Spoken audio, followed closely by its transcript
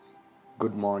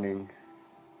Good morning,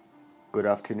 good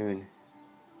afternoon,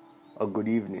 or good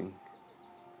evening,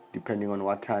 depending on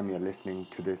what time you're listening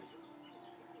to this.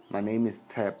 My name is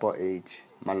Tshepo H.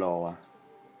 Malowa,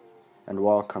 and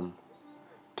welcome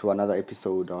to another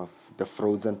episode of the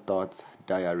Frozen Thoughts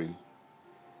Diary.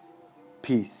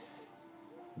 Peace,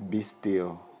 be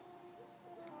still.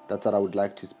 That's what I would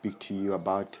like to speak to you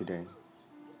about today.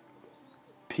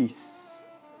 Peace,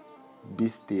 be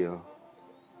still.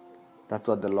 That's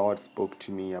what the Lord spoke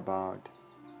to me about.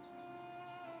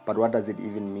 But what does it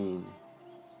even mean?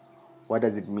 What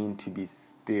does it mean to be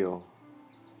still?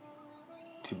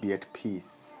 To be at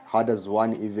peace? How does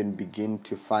one even begin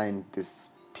to find this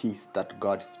peace that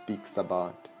God speaks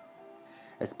about?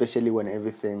 Especially when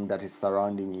everything that is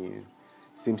surrounding you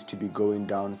seems to be going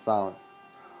down south,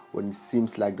 when it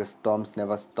seems like the storms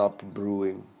never stop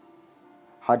brewing.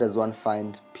 How does one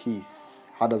find peace?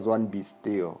 How does one be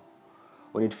still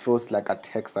when it feels like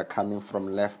attacks are coming from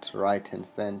left, right, and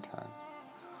center?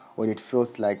 When it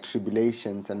feels like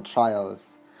tribulations and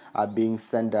trials are being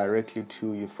sent directly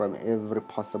to you from every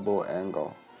possible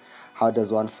angle? How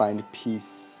does one find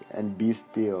peace and be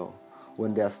still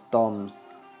when there are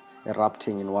storms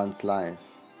erupting in one's life?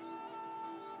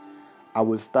 I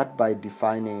will start by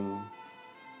defining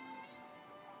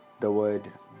the word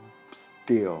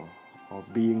still or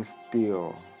being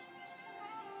still.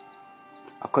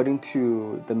 According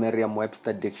to the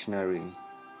Merriam-Webster dictionary,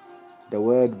 the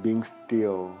word being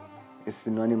still is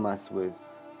synonymous with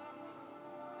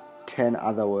 10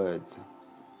 other words.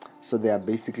 So there are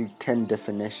basically 10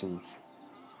 definitions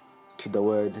to the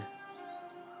word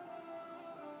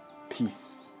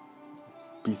peace,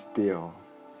 be still.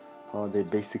 Or they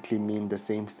basically mean the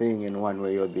same thing in one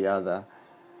way or the other.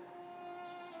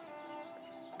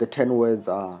 The 10 words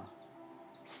are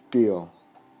still,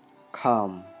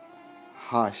 calm,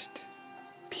 hushed,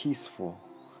 peaceful,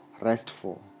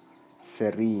 restful,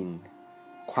 serene,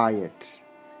 quiet,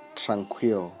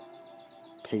 tranquil,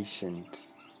 patient.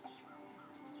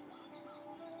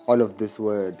 All of this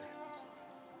word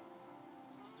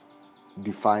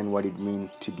define what it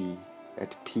means to be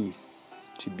at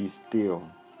peace, to be still.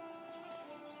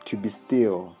 To be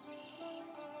still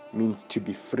means to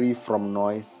be free from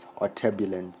noise or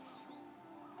turbulence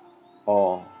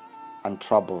or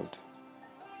untroubled.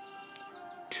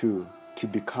 2. To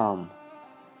be calm,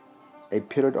 a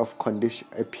period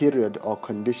or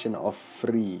condition of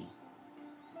free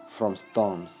from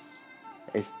storms,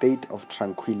 a state of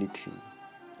tranquility.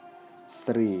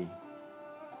 3.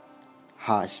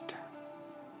 Hushed,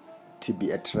 to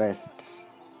be at rest,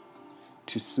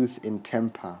 to soothe in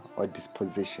temper or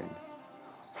disposition.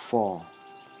 4.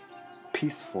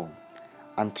 Peaceful,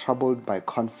 untroubled by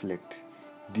conflict,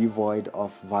 devoid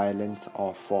of violence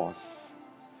or force.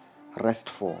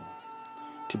 Restful,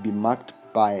 to be marked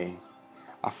by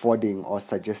affording or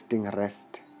suggesting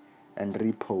rest and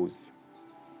repose,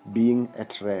 being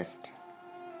at rest.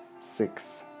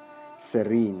 6.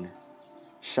 Serene,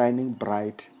 shining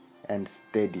bright and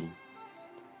steady.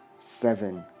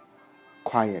 7.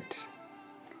 Quiet,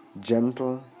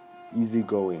 gentle,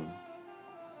 easygoing,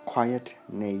 quiet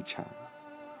nature.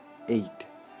 8.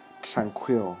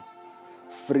 Tranquil,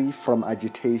 free from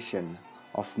agitation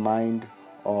of mind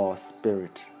or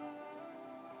spirit.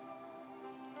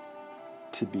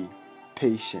 To be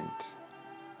patient.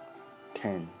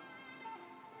 10.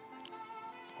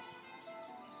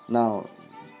 Now,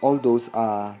 all those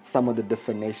are some of the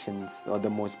definitions or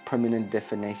the most prominent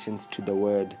definitions to the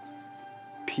word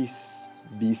peace,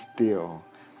 be still,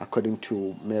 according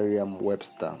to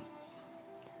Merriam-Webster.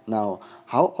 Now,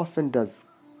 how often does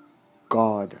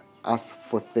God ask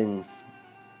for things?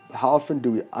 How often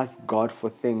do we ask God for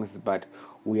things but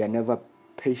we are never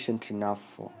patient enough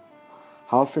for?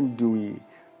 How often do we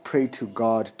pray to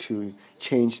God to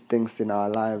change things in our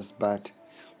lives, but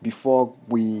before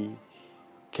we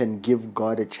can give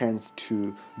God a chance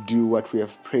to do what we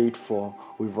have prayed for,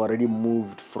 we've already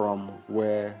moved from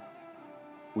where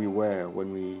we were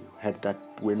when we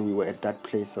were at that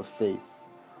place of faith?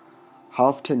 How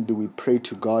often do we pray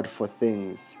to God for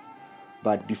things,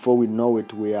 but before we know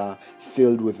it, we are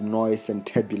filled with noise and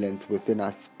turbulence within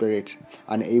our spirit,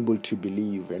 unable to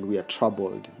believe, and we are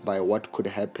troubled by what could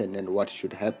happen and what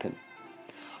should happen?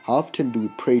 How often do we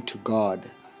pray to God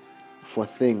for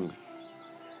things,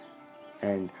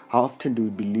 and how often do we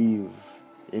believe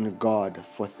in God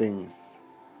for things,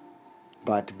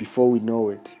 but before we know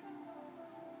it,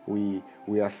 we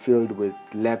are filled with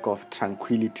lack of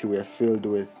tranquility, we are filled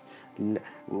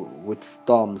with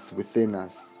storms within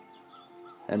us.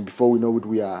 And before we know it,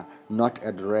 we are not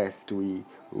at rest. We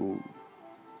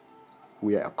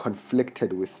are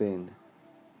conflicted within.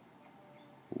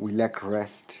 we lack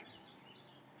rest.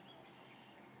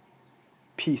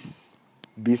 Peace,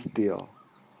 be still,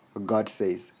 God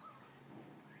says.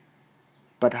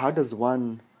 But how does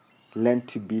one learn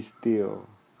to be still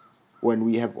when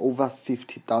we have over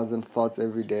 50,000 thoughts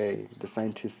every day? The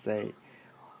scientists say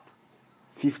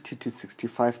 50 to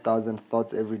 65,000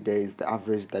 thoughts every day is the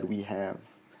average that we have.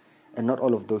 And not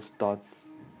all of those thoughts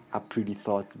are pretty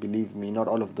thoughts, believe me. Not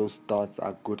all of those thoughts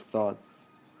are good thoughts.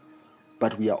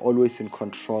 But we are always in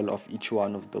control of each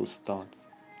one of those thoughts.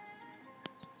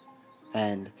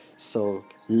 And so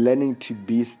learning to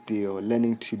be still,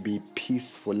 learning to be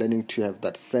peaceful, learning to have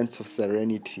that sense of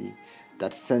serenity,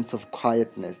 that sense of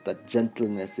quietness, that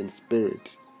gentleness in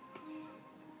spirit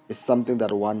is something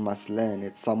that one must learn.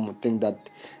 It's something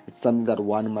that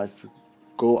one must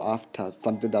go after. It's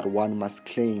something that one must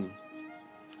claim.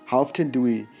 How often do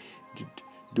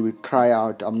we cry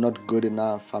out, I'm not good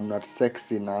enough, I'm not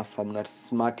sexy enough, I'm not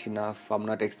smart enough, I'm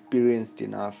not experienced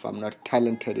enough, I'm not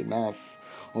talented enough,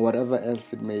 or whatever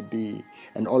else it may be.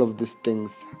 And all of these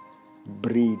things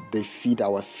they feed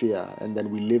our fear, and then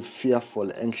we live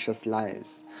fearful, anxious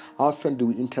lives. How often do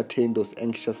we entertain those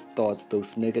anxious thoughts,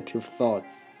 those negative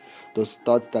thoughts, those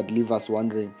thoughts that leave us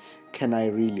wondering, can I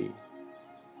really?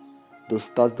 Those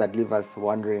thoughts that leave us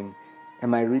wondering,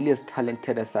 am I really as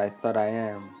talented as I thought I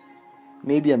am?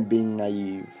 Maybe I'm being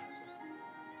naive.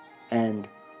 And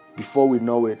before we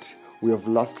know it, we have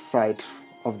lost sight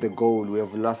of the goal. We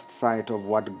have lost sight of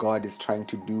what God is trying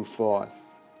to do for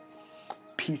us.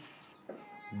 Peace,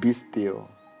 be still.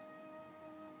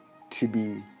 To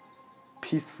be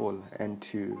peaceful and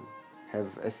to have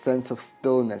a sense of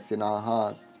stillness in our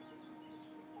hearts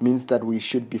means that we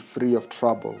should be free of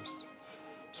troubles.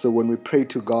 So when we pray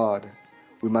to God,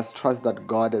 we must trust that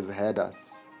God has heard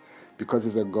us, because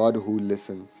He's a God who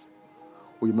listens.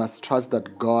 We must trust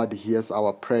that God hears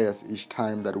our prayers each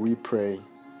time that we pray,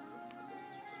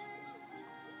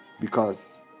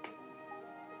 because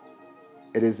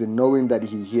it is in knowing that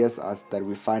He hears us that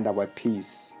we find our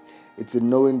peace. It's in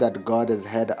knowing that God has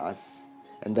heard us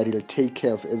and that He'll take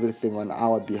care of everything on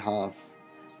our behalf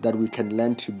that we can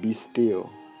learn to be still.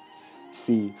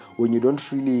 See, when you're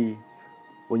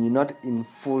not in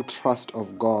full trust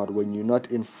of God, when you're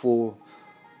not in full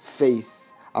faith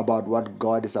about what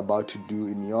God is about to do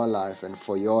in your life and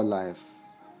for your life,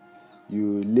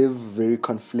 you live very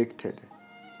conflicted.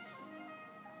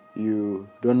 You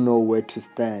don't know where to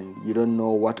stand. You don't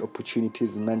know what opportunity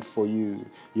is meant for you.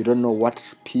 You don't know what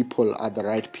people are the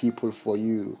right people for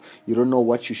you. You don't know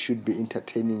what you should be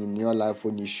entertaining in your life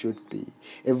when you should be.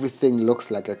 Everything looks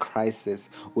like a crisis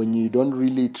when you don't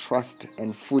really trust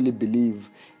and fully believe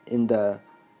in the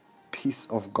peace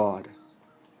of God.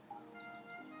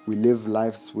 We live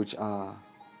lives which are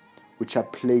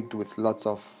plagued with lots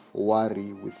of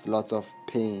worry, with lots of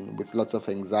pain, with lots of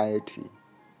anxiety.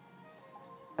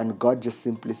 And God just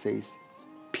simply says,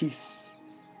 peace,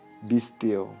 be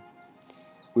still.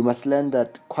 We must learn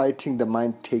that quieting the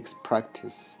mind takes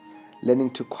practice.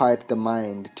 Learning to quiet the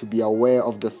mind, to be aware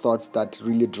of the thoughts that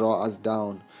really draw us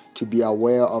down, to be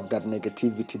aware of that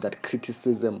negativity, that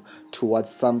criticism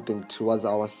towards something, towards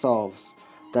ourselves.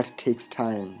 That takes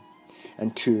time.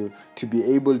 And to be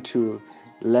able to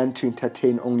learn to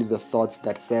entertain only the thoughts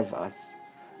that serve us.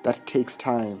 That takes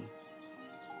time.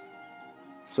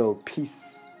 So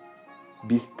peace,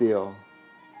 be still.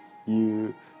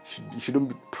 You shouldn't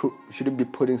be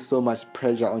putting so much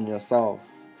pressure on yourself.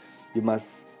 You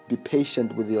must be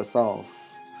patient with yourself.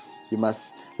 You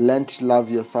must learn to love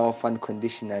yourself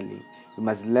unconditionally. You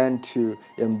must learn to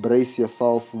embrace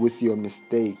yourself with your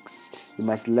mistakes. You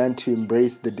must learn to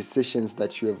embrace the decisions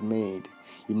that you have made.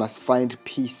 You must find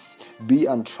peace. Be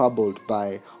untroubled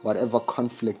by whatever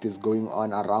conflict is going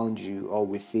on around you or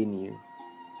within you.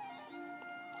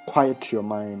 Quiet your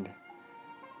mind.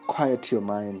 Quiet your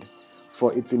mind,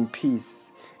 for it's in peace.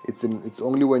 It's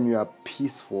only when you are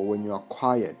peaceful, when you are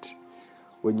quiet,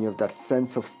 when you have that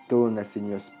sense of stillness in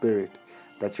your spirit,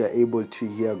 that you're able to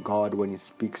hear God when He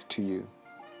speaks to you.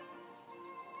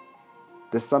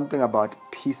 There's something about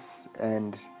peace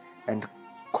and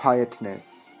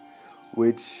quietness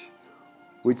which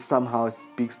somehow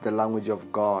speaks the language of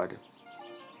God.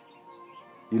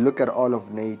 You look at all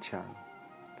of nature,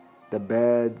 the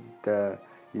birds,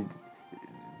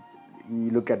 you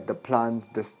look at the plants,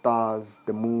 the stars,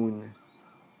 the moon.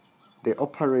 They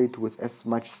operate with as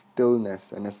much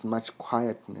stillness and as much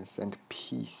quietness and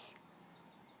peace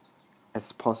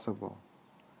as possible.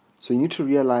 So you need to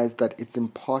realize that it's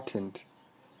important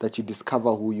that you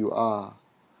discover who you are,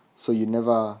 so you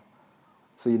never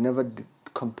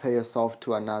compare yourself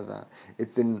to another.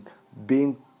 It's in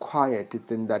being quiet,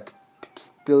 it's in that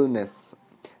stillness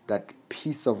that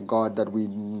peace of God, that we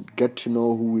get to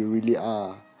know who we really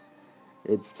are.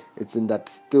 It's in that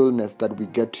stillness that we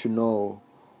get to know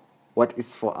what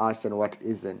is for us and what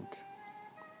isn't.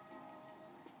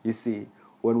 You see,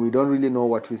 when we don't really know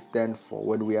what we stand for,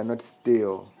 when we are not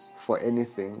still for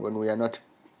anything, when we are not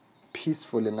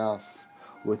peaceful enough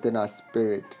within our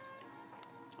spirit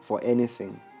for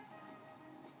anything,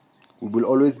 we will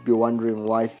always be wondering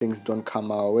why things don't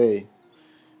come our way.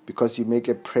 Because you make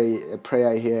a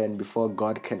prayer here, and before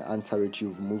God can answer it,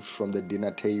 you've moved from the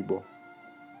dinner table.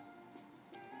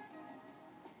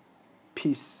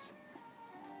 Peace.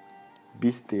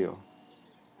 Be still.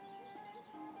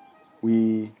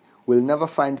 We will never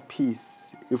find peace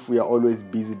if we are always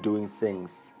busy doing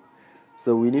things.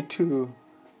 So we need to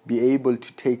be able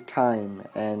to take time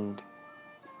and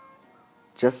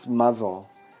just marvel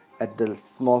at the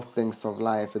small things of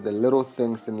life, at the little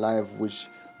things in life which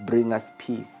bring us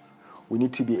peace. We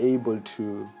need to be able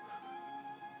to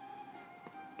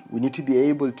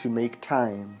make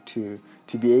time to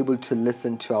be able to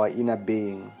listen to our inner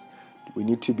being. We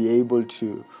need to be able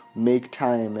to make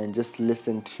time and just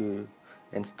listen to,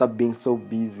 and stop being so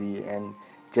busy, and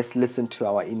just listen to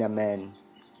our inner man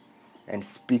and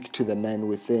speak to the man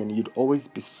within. You'd always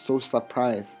be so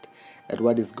surprised at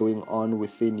what is going on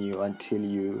within you until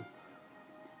you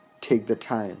take the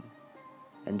time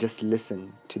and just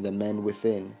listen to the man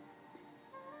within.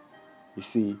 You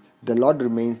see, the Lord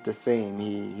remains the same.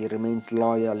 He remains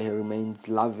loyal, He remains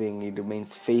loving, He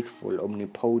remains faithful,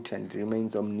 omnipotent, He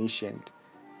remains omniscient.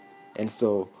 And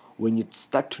so when you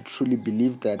start to truly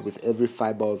believe that with every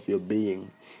fiber of your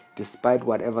being, despite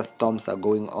whatever storms are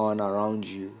going on around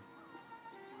you,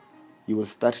 you will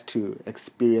start to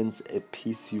experience a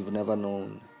peace you've never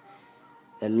known,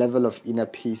 a level of inner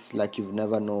peace like you've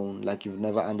never known, like you've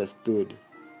never understood.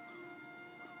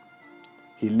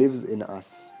 He lives in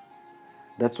us.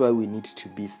 That's why we need to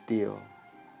be still.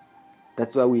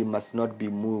 That's why we must not be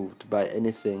moved by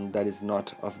anything that is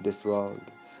not of this world,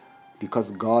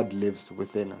 because God lives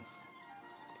within us.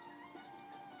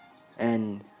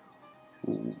 And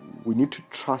we need to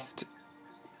trust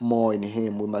more in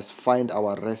Him. We must find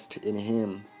our rest in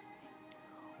Him.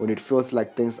 When it feels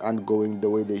like things aren't going the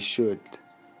way they should,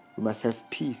 we must have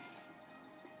peace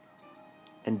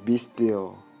and be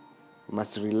still. We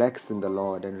must relax in the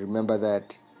Lord and remember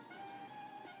that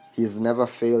He has never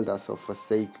failed us or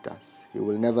forsaken us. He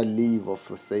will never leave or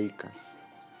forsake us.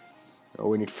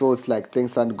 When it feels like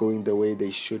things aren't going the way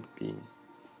they should be,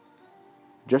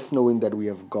 just knowing that we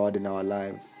have God in our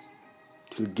lives,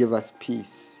 it will give us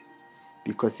peace,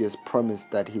 because He has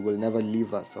promised that He will never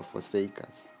leave us or forsake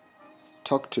us.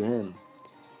 Talk to Him.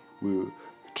 We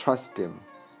trust Him,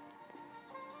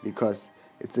 because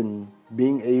it's in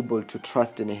being able to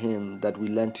trust in Him that we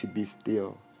learn to be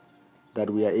still, that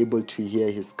we are able to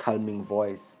hear His calming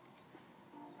voice.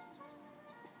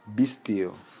 Be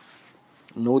still.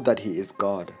 Know that He is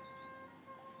God.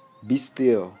 Be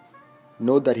still.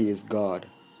 Know that He is God.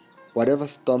 Whatever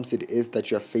storms it is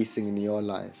that you are facing in your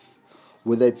life,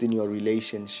 whether it's in your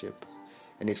relationship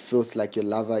and it feels like your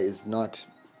lover is not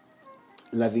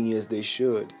loving you as they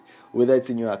should, whether it's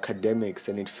in your academics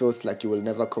and it feels like you will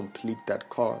never complete that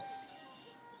course,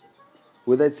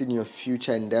 whether it's in your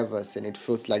future endeavors and it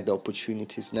feels like the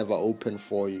opportunities never open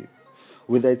for you,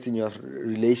 whether it's in your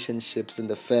relationships in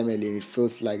the family and it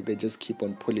feels like they just keep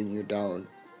on pulling you down,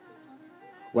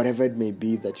 whatever it may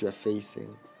be that you are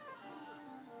facing,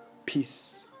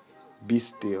 peace, be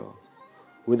still.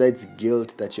 Whether it's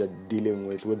guilt that you're dealing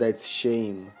with, whether it's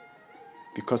shame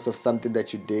because of something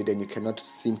that you did and you cannot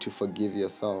seem to forgive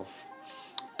yourself,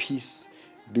 peace,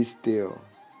 be still.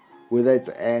 Whether it's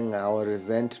anger or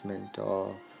resentment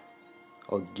or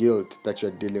guilt that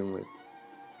you're dealing with,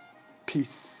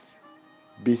 peace,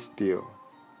 be still.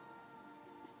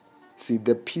 See,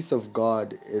 the peace of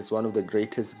God is one of the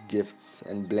greatest gifts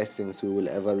and blessings we will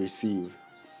ever receive.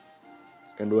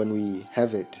 And when we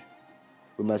have it,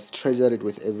 we must treasure it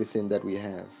with everything that we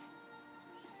have.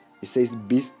 It says,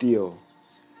 be still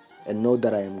and know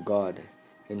that I am God,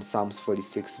 in Psalms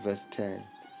 46 verse 10.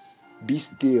 Be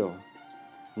still,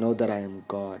 know that I am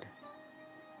God.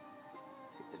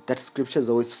 That scripture has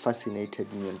always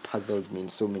fascinated me and puzzled me in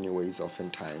so many ways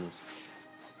oftentimes.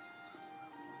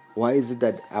 Why is it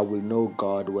that I will know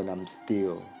God when I'm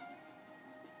still?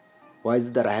 Why is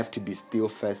it that I have to be still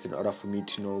first in order for me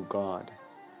to know God?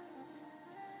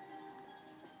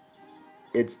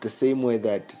 It's the same way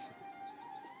that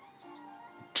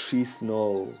trees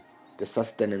know the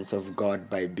sustenance of God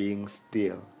by being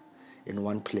still in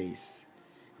one place.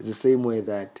 It's the same way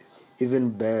that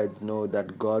even birds know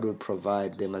that God will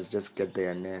provide. They must just get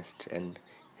their nest and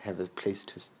have a place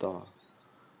to store.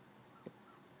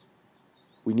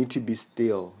 We need to be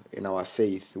still in our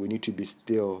faith. We need to be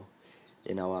still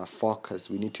in our focus.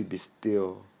 We need to be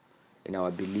still in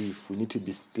our belief. We need to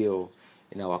be still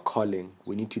in our calling.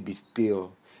 We need to be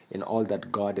still in all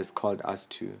that God has called us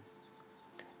to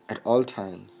at all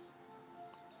times.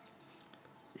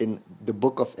 In the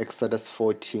book of Exodus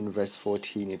 14, verse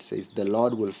 14, it says, "The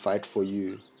Lord will fight for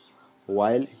you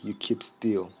while you keep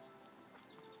still."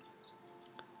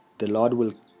 The Lord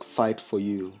will fight for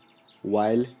you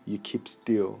while you keep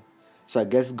still. So I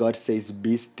guess God says,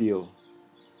 be still,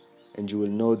 and you will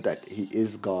know that He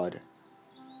is God.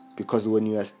 Because when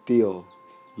you are still,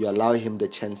 you allow Him the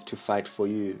chance to fight for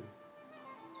you.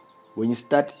 When you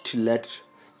start to let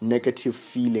negative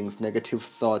feelings, negative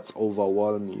thoughts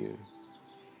overwhelm you,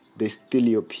 they steal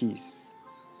your peace.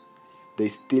 They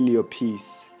steal your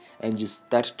peace, and you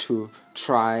start to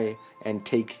try and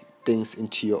take things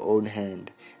into your own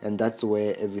hand. And that's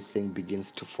where everything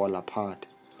begins to fall apart.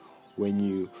 When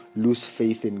you lose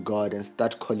faith in God and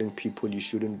start calling people you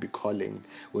shouldn't be calling,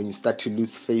 when you start to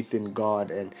lose faith in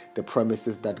God and the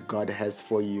promises that God has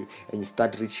for you, and you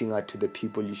start reaching out to the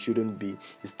people you shouldn't be,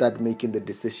 you start making the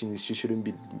decisions you shouldn't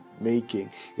be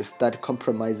making, you start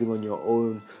compromising on your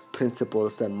own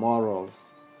principles and morals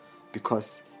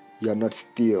because you are not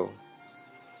still.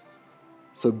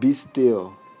 So be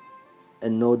still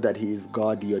and know that He is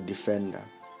God, your defender.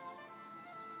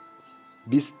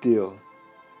 Be still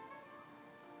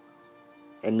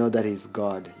and know that He is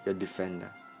God, your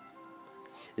defender.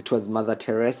 It was Mother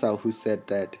Teresa who said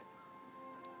that,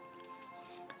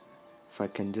 if I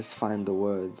can just find the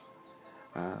words,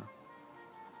 I'll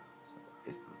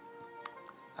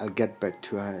get back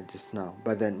to her just now.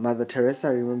 But then Mother Teresa,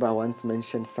 I remember, once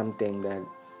mentioned something that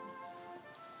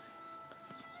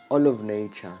all of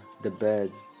nature, the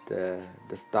birds, the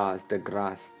stars, the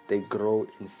grass, they grow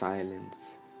in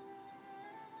silence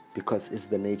because it's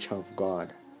the nature of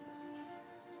God.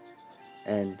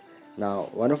 And now,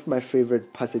 one of my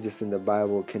favorite passages in the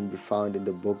Bible can be found in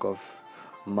the book of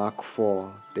Mark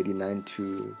 4, 39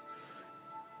 to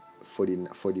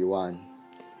 41.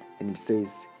 And it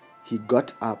says, "He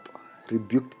got up,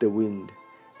 rebuked the wind,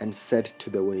 and said to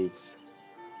the waves,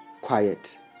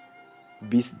 'Quiet,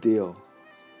 be still.'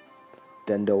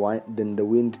 Then the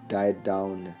wind died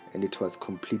down, and it was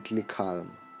completely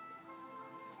calm.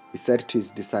 He said to His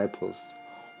disciples,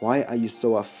 'Why are you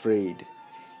so afraid?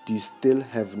 Do you still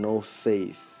have no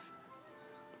faith?'"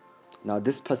 Now,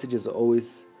 this passage has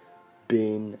always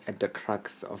been at the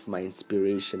crux of my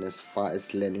inspiration as far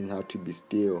as learning how to be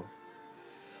still.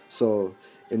 So,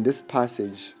 in this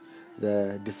passage,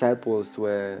 the disciples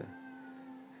were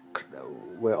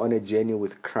on a journey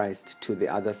with Christ to the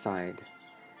other side.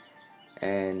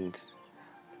 And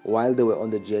while they were on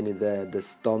the journey there, the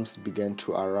storms began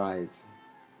to arise.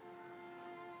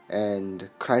 And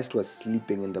Christ was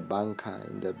sleeping in the bunker,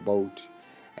 in the boat,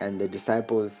 and the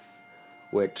disciples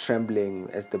were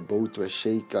trembling as the boat was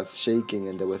shaking,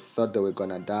 and they thought they were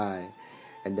gonna die.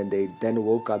 And then they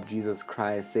woke up Jesus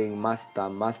Christ saying, "Master,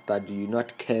 Master, do you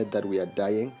not care that we are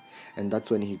dying?" And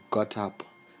that's when He got up,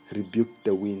 rebuked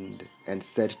the wind, and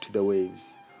said to the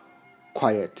waves,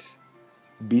 "Quiet,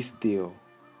 be still."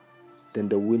 Then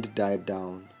the wind died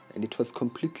down, and it was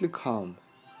completely calm.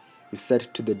 He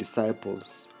said to the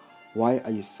disciples, "Why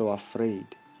are you so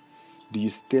afraid? Do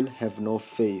you still have no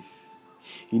faith?"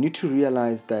 You need to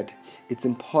realize that it's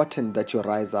important that you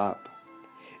rise up.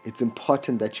 It's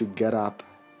important that you get up.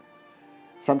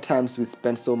 Sometimes we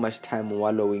spend so much time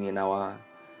wallowing in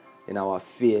our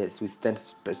fears. We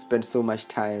spend so much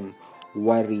time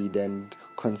worried and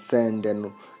concerned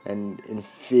and in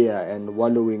fear, and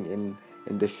wallowing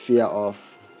in the fear of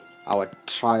our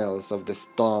trials, of the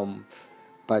storm.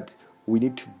 But we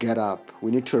need to get up.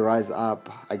 We need to rise up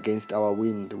against our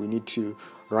wind. We need to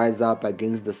rise up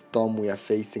against the storm we are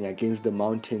facing, against the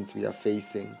mountains we are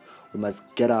facing. We must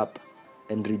get up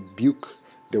and rebuke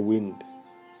the wind.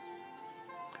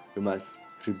 We must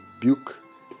rebuke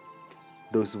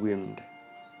those wind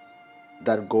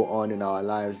that go on in our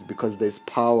lives, because there's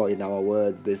power in our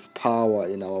words. There's power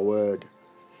in our word.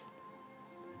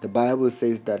 The Bible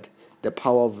says that the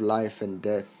power of life and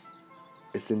death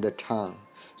is in the tongue.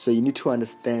 So you need to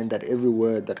understand that every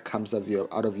word that comes out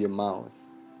of your mouth,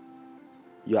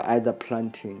 you're either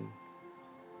planting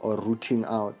or rooting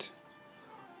out.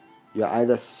 You're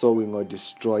either sowing or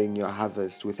destroying your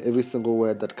harvest with every single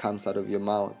word that comes out of your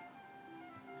mouth.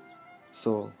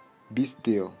 So be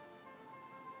still.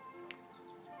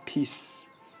 Peace.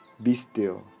 Be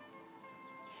still.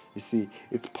 You see,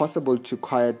 it's possible to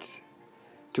quiet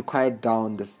to quiet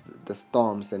down the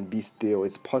storms and be still.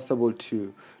 It's possible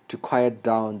to quiet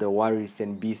down the worries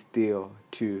and be still,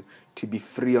 to be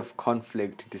free of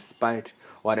conflict despite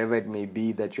whatever it may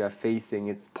be that you are facing.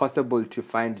 It's possible to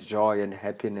find joy and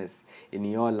happiness in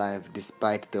your life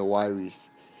despite the worries.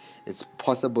 It's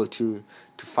possible to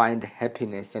find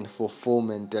happiness and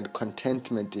fulfillment and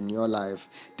contentment in your life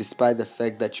despite the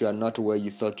fact that you are not where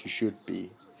you thought you should be,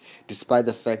 despite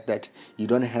the fact that you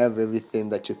don't have everything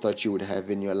that you thought you would have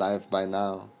in your life by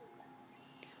now.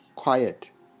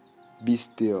 Quiet, be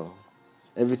still.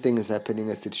 Everything is happening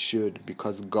as it should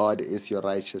because God is your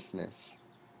righteousness.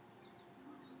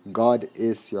 God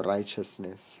is your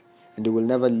righteousness, and He will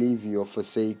never leave you or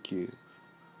forsake you.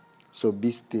 So be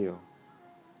still.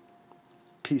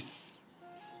 Peace,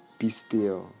 be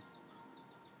still.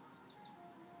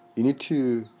 You need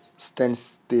to stand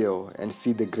still and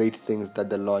see the great things that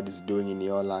the Lord is doing in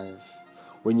your life.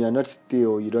 When you are not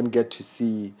still, you don't get to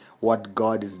see what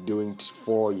God is doing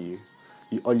for you.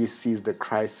 All you see is the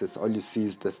crisis, all you see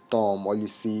is the storm, all you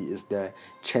see is the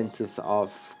chances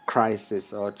of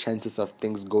crisis or chances of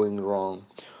things going wrong.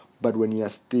 But when you are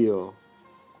still,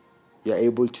 you're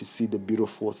able to see the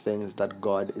beautiful things that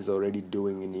God is already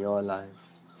doing in your life.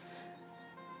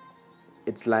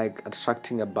 It's like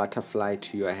attracting a butterfly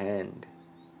to your hand.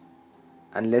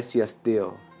 Unless you are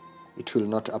still, it will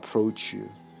not approach you.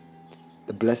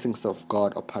 The blessings of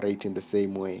God operate in the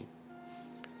same way.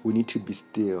 We need to be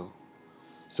still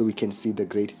so we can see the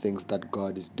great things that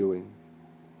God is doing.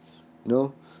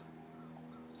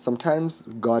 Sometimes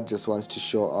God just wants to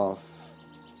show off.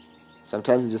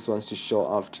 Sometimes He just wants to show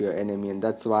off to your enemy, and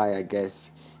that's why I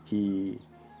guess He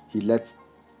lets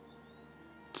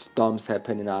storms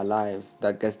happen in our lives.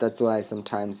 I guess that's why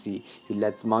sometimes He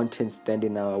lets mountains stand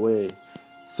in our way,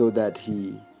 so that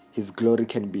His glory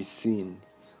can be seen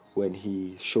when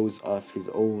He shows off His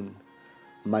own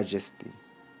majesty.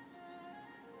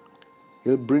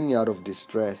 He'll bring you out of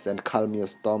distress and calm your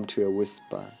storm to a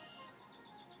whisper.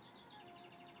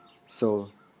 So,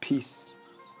 peace,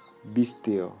 be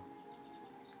still.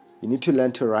 You need to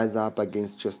learn to rise up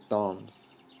against your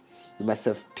storms. You must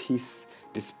have peace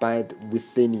despite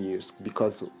within you,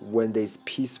 because when there's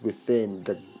peace within,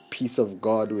 the peace of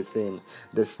God within,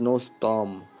 there's no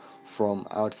storm from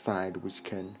outside which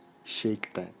can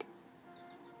shake that.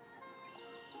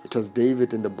 It was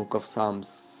David in the book of Psalms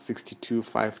 62,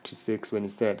 5-6 when he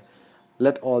said,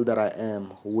 "Let all that I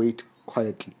am wait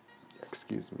quietly."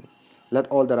 Let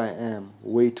all that I am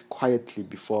wait quietly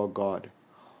before God,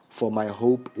 for my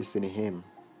hope is in Him.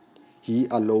 He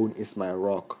alone is my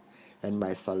rock and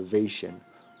my salvation,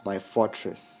 my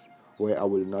fortress, where I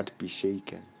will not be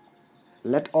shaken.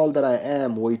 Let all that I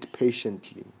am wait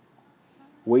patiently.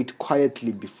 Wait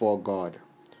quietly before God,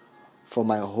 for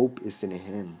my hope is in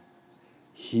Him.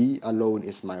 He alone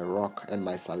is my rock and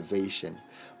my salvation,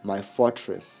 my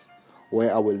fortress,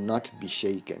 where I will not be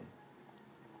shaken.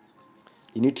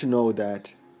 You need to know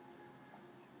that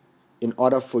in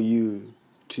order for you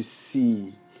to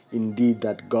see indeed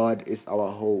that God is our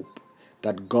hope,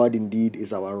 that God indeed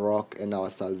is our rock and our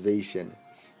salvation,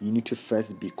 you need to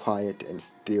first be quiet and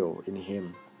still in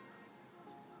Him.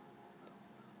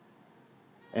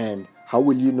 And how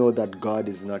will you know that God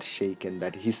is not shaken,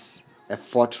 that He's a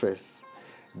fortress,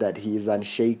 that He is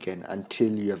unshaken, until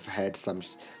you have had some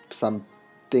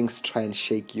things try and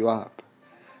shake you up,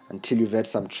 until you've had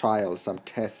some trials, some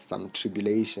tests, some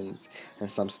tribulations, and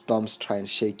some storms try and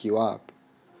shake you up?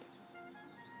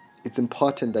 It's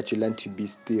important that you learn to be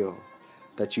still,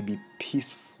 that you be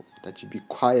peaceful, that you be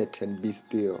quiet and be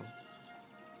still.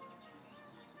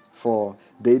 For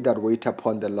they that wait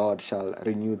upon the Lord shall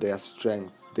renew their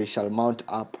strength. They shall mount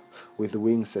up with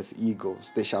wings as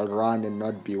eagles. They shall run and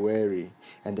not be weary,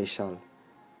 and they shall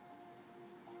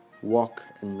walk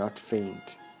and not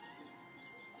faint.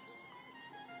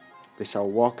 They shall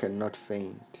walk and not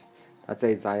faint. That's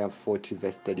Isaiah 40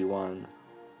 verse 31.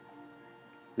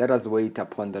 Let us wait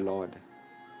upon the Lord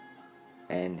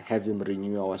and have Him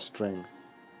renew our strength.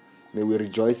 May we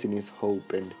rejoice in His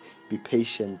hope and be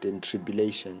patient in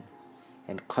tribulation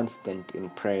and constant in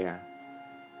prayer.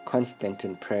 Constant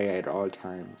in prayer at all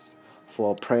times.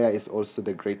 For prayer is also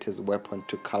the greatest weapon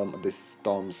to calm the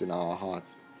storms in our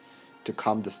hearts, to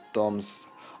calm the storms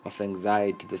of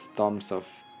anxiety, the storms of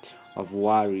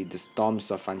worry, the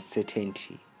storms of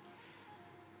uncertainty.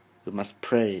 You must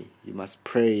pray. You must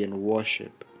pray and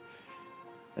worship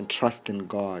and trust in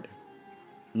God.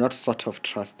 Not sort of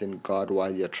trust in God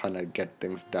while you're trying to get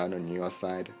things done on your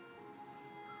side.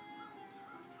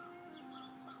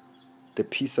 The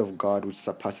peace of God which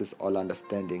surpasses all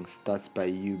understanding starts by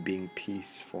you being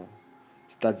peaceful.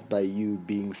 Starts by you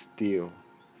being still,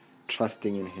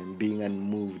 trusting in Him, being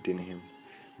unmoved in Him,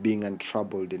 being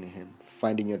untroubled in Him,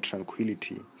 finding your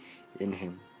tranquility in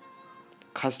Him.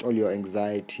 Cast all your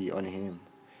anxiety on Him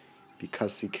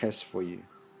because He cares for you.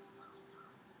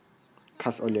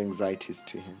 Cast all your anxieties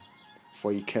to Him,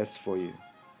 for He cares for you.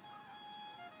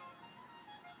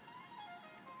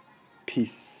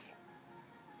 Peace,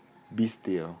 be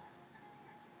still.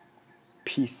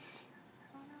 Peace,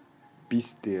 be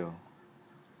still.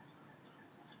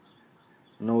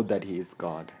 Know that He is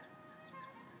God.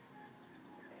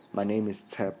 My name is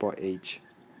Tshepo H.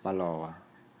 Malowa,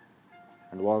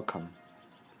 and welcome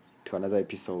to another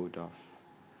episode of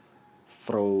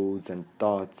Frozen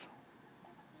Thoughts